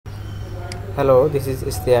Hello, this is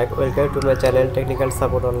Istiak. Welcome to my channel Technical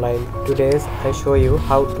Support Online. Today I show you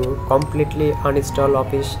how to completely uninstall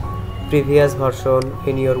Office previous version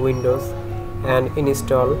in your Windows and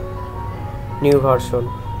install new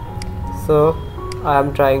version. So I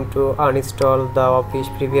am trying to uninstall the Office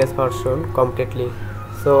previous version completely.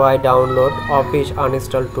 So I download Office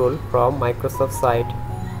uninstall tool from Microsoft site.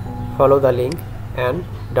 Follow the link and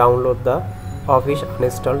download the Office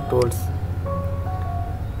uninstall tools.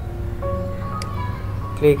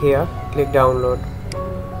 Click here, click download.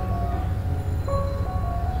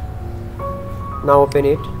 Now open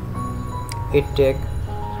it. It takes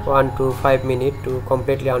 1 to 5 minutes to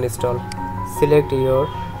completely uninstall. Select your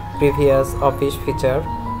previous Office feature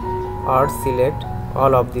or select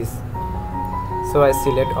all of this. So I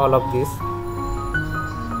select all of this.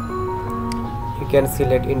 You can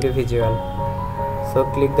select individual. So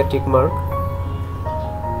click the tick mark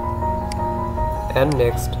and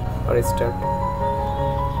next or restart.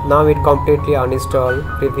 Now it completely uninstall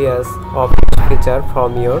previous Office feature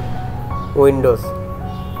from your Windows.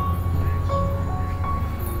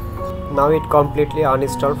 Now it completely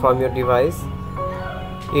uninstall from your device.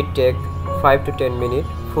 It take 5 to 10 minutes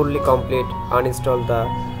fully complete uninstall the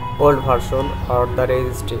old version or the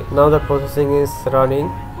registry. Now the processing is running,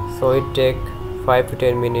 so it take 5 to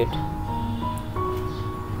 10 minutes.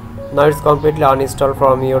 Now it's completely uninstalled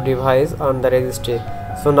from your device on the registry.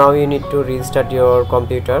 So now you need to restart your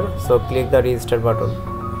computer, so click the restart button.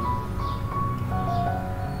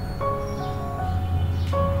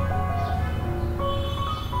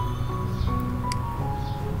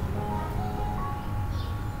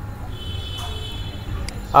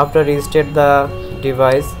 After restart the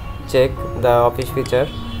device, check the Office feature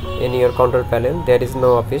in your control panel. There is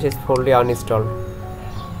no Office, it's fully uninstalled.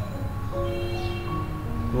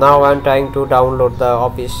 Now I am trying to download the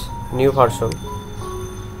Office new version.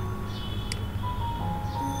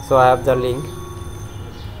 So I have the link,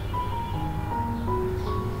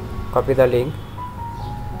 copy the link,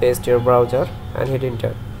 paste your browser and hit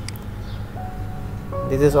enter.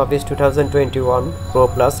 This is Office 2021 Pro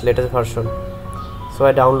Plus latest version. So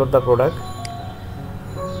I download the product.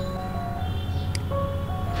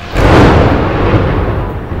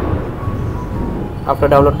 After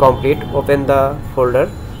download complete, open the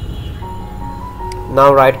folder.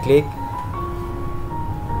 Now right click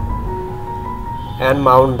and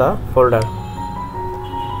mount the folder.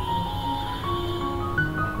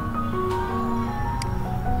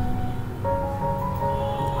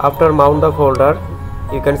 After mount the folder,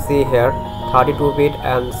 you can see here 32-bit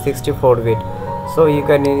and 64-bit. So you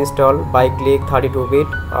can install by click 32-bit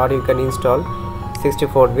or you can install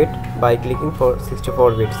 64-bit by clicking for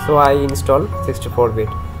 64-bit. So I install 64-bit.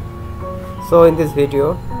 So in this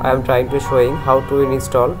video I am trying to showing how to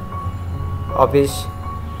install Office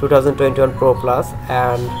 2021 Pro Plus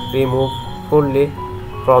and remove fully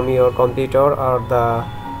from your computer or the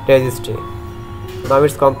registry. Now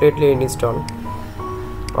it's completely installed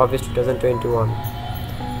Office 2021.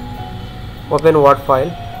 Open Word file.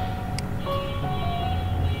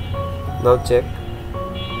 Now check.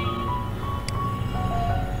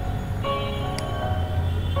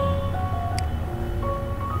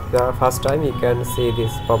 The first time you can see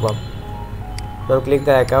this pop-up. Now click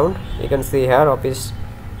the account. You can see here Office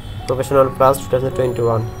Professional Plus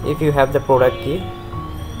 2021. If you have the product key,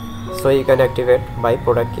 so you can activate by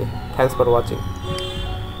product key. Thanks for watching.